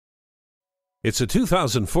It's a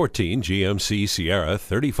 2014 GMC Sierra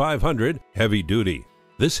 3500 Heavy Duty.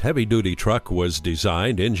 This heavy-duty truck was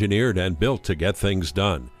designed, engineered, and built to get things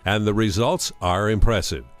done, and the results are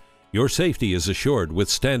impressive. Your safety is assured with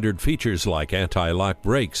standard features like anti-lock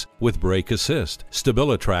brakes with brake assist,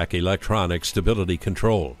 StabiliTrak electronic stability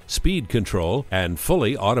control, speed control, and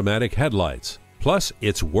fully automatic headlights. Plus,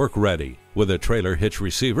 it's work-ready with a trailer hitch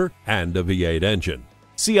receiver and a V8 engine.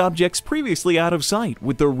 See objects previously out of sight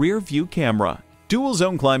with the rear view camera. Dual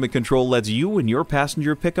zone climate control lets you and your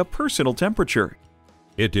passenger pick a personal temperature.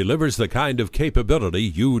 It delivers the kind of capability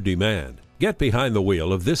you demand. Get behind the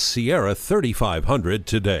wheel of this Sierra 3500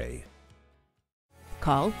 today.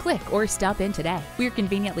 Call, click, or stop in today. We're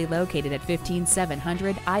conveniently located at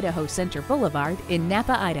 15700 Idaho Center Boulevard in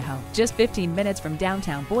Nampa, Idaho, just 15 minutes from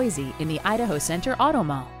downtown Boise in the Idaho Center Auto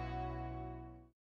Mall.